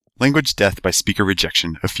Language Death by Speaker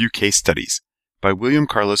Rejection, A Few Case Studies, by William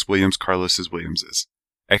Carlos Williams Williamses,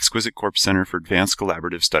 Exquisite Corpse Center for Advanced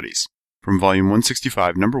Collaborative Studies, from Volume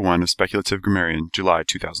 165, Number 1 of Speculative Grammarian, July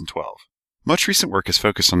 2012. Much recent work has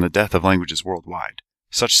focused on the death of languages worldwide.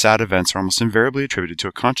 Such sad events are almost invariably attributed to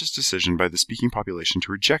a conscious decision by the speaking population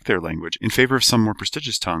to reject their language in favor of some more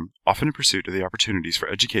prestigious tongue, often in pursuit of the opportunities for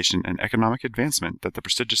education and economic advancement that the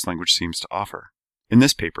prestigious language seems to offer. In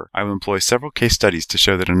this paper, I will employ several case studies to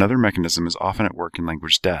show that another mechanism is often at work in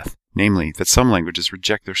language death, namely that some languages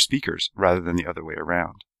reject their speakers rather than the other way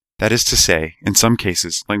around. That is to say, in some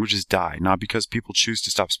cases, languages die not because people choose to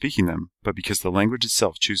stop speaking them, but because the language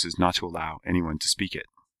itself chooses not to allow anyone to speak it.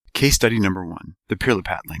 Case study number 1, the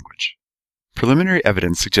Pirlipat language. Preliminary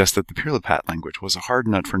evidence suggests that the Pirlipat language was a hard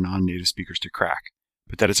nut for non-native speakers to crack,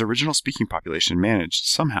 but that its original speaking population managed,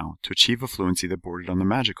 somehow, to achieve a fluency that bordered on the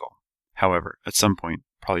magical. However, at some point,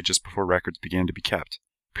 probably just before records began to be kept,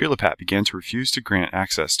 Pirlipat began to refuse to grant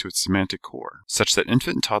access to its semantic core, such that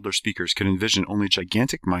infant and toddler speakers could envision only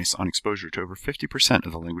gigantic mice on exposure to over 50%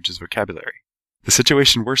 of the language's vocabulary. The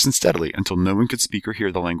situation worsened steadily until no one could speak or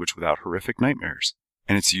hear the language without horrific nightmares,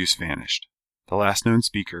 and its use vanished. The last known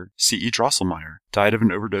speaker, C.E. Drosselmeyer, died of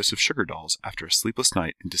an overdose of sugar dolls after a sleepless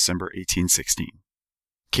night in December 1816.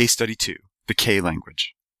 Case study 2, the K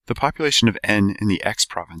language. The population of N in the X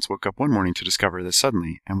province woke up one morning to discover that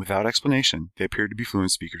suddenly, and without explanation, they appeared to be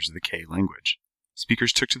fluent speakers of the K language.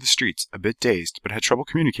 Speakers took to the streets, a bit dazed, but had trouble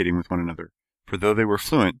communicating with one another, for though they were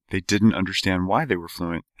fluent, they didn't understand why they were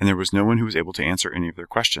fluent, and there was no one who was able to answer any of their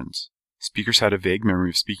questions. Speakers had a vague memory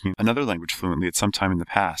of speaking another language fluently at some time in the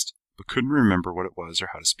past, but couldn't remember what it was or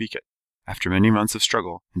how to speak it. After many months of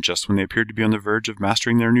struggle, and just when they appeared to be on the verge of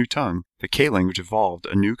mastering their new tongue, the K language evolved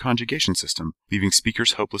a new conjugation system, leaving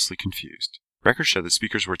speakers hopelessly confused. Records show that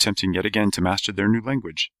speakers were attempting yet again to master their new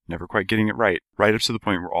language, never quite getting it right up to the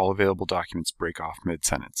point where all available documents break off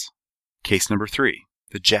mid-sentence. Case number 3,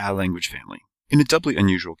 the Ja language family. In a doubly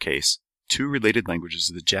unusual case, two related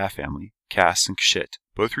languages of the Ja family, Kas and Kshit,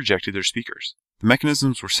 both rejected their speakers. The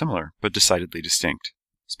mechanisms were similar, but decidedly distinct.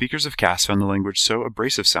 Speakers of Kas found the language so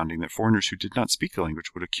abrasive-sounding that foreigners who did not speak the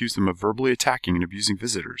language would accuse them of verbally attacking and abusing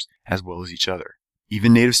visitors, as well as each other.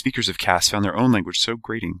 Even native speakers of Kas found their own language so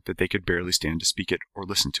grating that they could barely stand to speak it or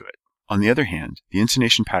listen to it. On the other hand, the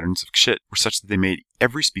intonation patterns of Kshit were such that they made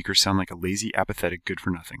every speaker sound like a lazy, apathetic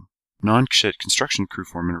good-for-nothing. Non-Kshit construction crew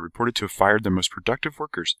foremen are reported to have fired their most productive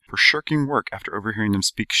workers for shirking work after overhearing them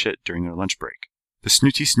speak Kshit during their lunch break. The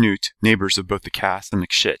snooty snoot neighbors of both the Kas and the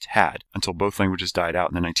Kshit had, until both languages died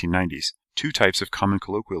out in the 1990s, two types of common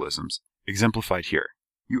colloquialisms, exemplified here.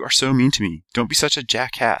 "You are so mean to me, don't be such a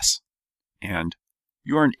jackass," and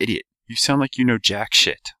 "You are an idiot, you sound like you know jack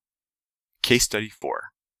shit." Case study 4,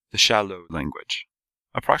 the Shallot language.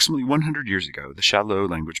 Approximately 100 years ago, the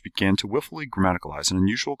Shallot language began to willfully grammaticalize an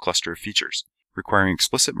unusual cluster of features, requiring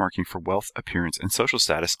explicit marking for wealth, appearance, and social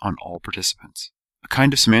status on all participants. A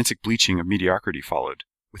kind of semantic bleaching of mediocrity followed,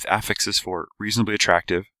 with affixes for reasonably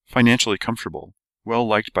attractive, financially comfortable,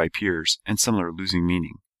 well-liked by peers, and similar losing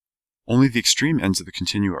meaning. Only the extreme ends of the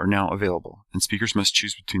continua are now available, and speakers must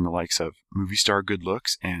choose between the likes of movie star good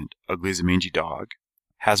looks and ugly as a mangy dog,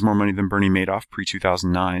 has more money than Bernie Madoff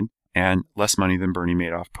pre-2009, and less money than Bernie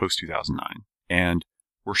Madoff post-2009, and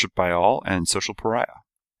worshipped by all and social pariah.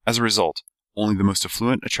 As a result, only the most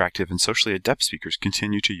affluent, attractive, and socially adept speakers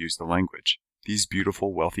continue to use the language. These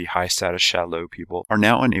beautiful, wealthy, high-status Shallot people are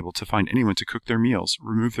now unable to find anyone to cook their meals,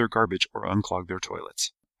 remove their garbage, or unclog their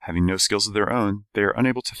toilets. Having no skills of their own, they are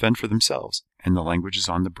unable to fend for themselves, and the language is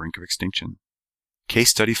on the brink of extinction.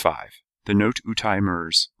 Case study 5, the Note Utai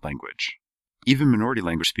Mers language. Even minority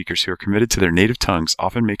language speakers who are committed to their native tongues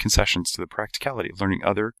often make concessions to the practicality of learning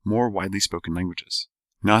other, more widely spoken languages.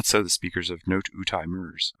 Not so the speakers of Note Utai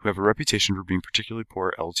Mers, who have a reputation for being particularly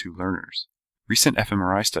poor L2 learners. Recent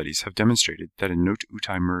fMRI studies have demonstrated that in Note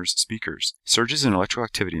Utai Mers speakers, surges in electrical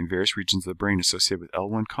activity in various regions of the brain associated with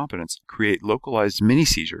L1 competence create localized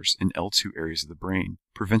mini-seizures in L2 areas of the brain,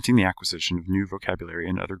 preventing the acquisition of new vocabulary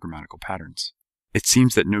and other grammatical patterns. It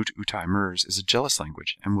seems that Note Utai Mers is a jealous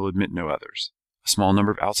language and will admit no others. A small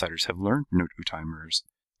number of outsiders have learned Note Utai Mers,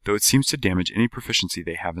 though it seems to damage any proficiency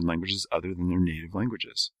they have in languages other than their native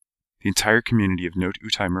languages. The entire community of Note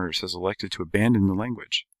Utai Mers has elected to abandon the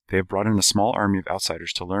language. They have brought in a small army of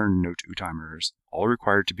outsiders to learn Note Utai Mers, all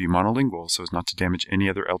required to be monolingual so as not to damage any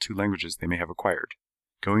other L2 languages they may have acquired.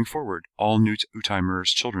 Going forward, all Note Utai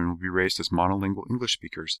Mers children will be raised as monolingual English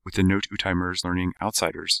speakers, with the Note Utai Mers learning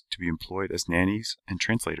outsiders to be employed as nannies and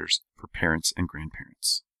translators for parents and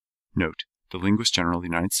grandparents. Note: The Linguist General of the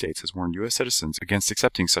United States has warned U.S. citizens against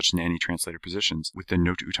accepting such nanny translator positions with the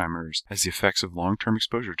Note Utimers, as the effects of long-term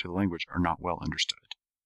exposure to the language are not well understood.